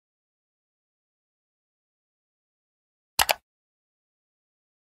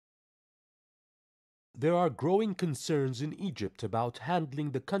There are growing concerns in Egypt about handling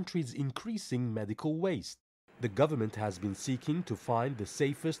the country's increasing medical waste. The government has been seeking to find the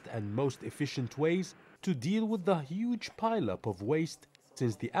safest and most efficient ways to deal with the huge pileup of waste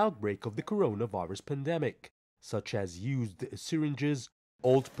since the outbreak of the coronavirus pandemic, such as used syringes,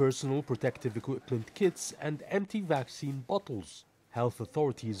 old personal protective equipment kits, and empty vaccine bottles. Health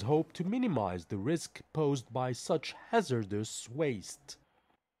authorities hope to minimize the risk posed by such hazardous waste.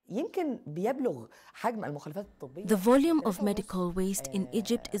 The volume of medical waste in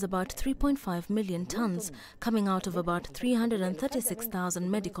Egypt is about 3.5 million tons, coming out of about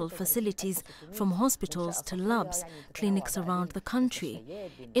 336,000 medical facilities, from hospitals to labs, clinics around the country.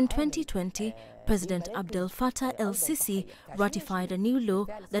 In 2020, President Abdel Fattah el-Sisi ratified a new law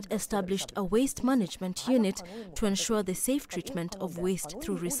that established a waste management unit to ensure the safe treatment of waste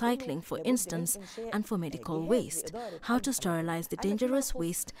through recycling, for instance, and for medical waste, how to sterilize the dangerous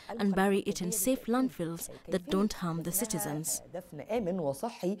waste and bury it in safe landfills that don't harm the citizens.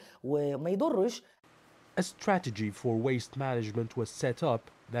 A strategy for waste management was set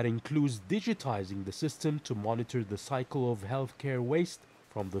up that includes digitizing the system to monitor the cycle of healthcare waste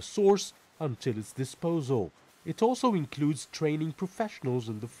from the source until its disposal. It also includes training professionals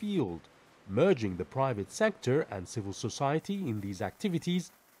in the field, merging the private sector and civil society in these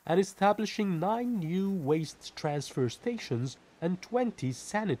activities, and establishing 9 new waste transfer stations and 20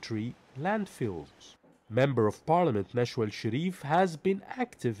 sanitary landfills. Member of Parliament Nashwa El-Sharif has been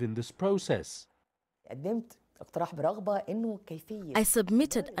active in this process. I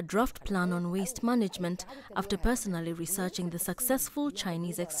submitted a draft plan on waste management after personally researching the successful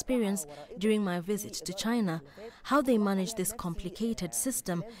Chinese experience during my visit to China, how they manage this complicated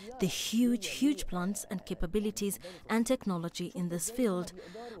system, the huge plants and capabilities and technology in this field.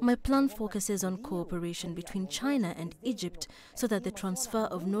 My plan focuses on cooperation between China and Egypt so that the transfer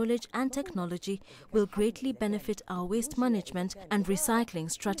of knowledge and technology will greatly benefit our waste management and recycling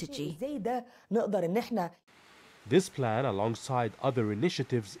strategy. This plan, alongside other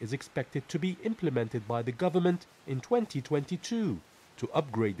initiatives, is expected to be implemented by the government in 2022 to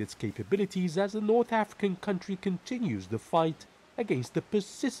upgrade its capabilities as the North African country continues the fight against the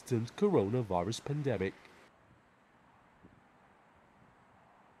persistent coronavirus pandemic.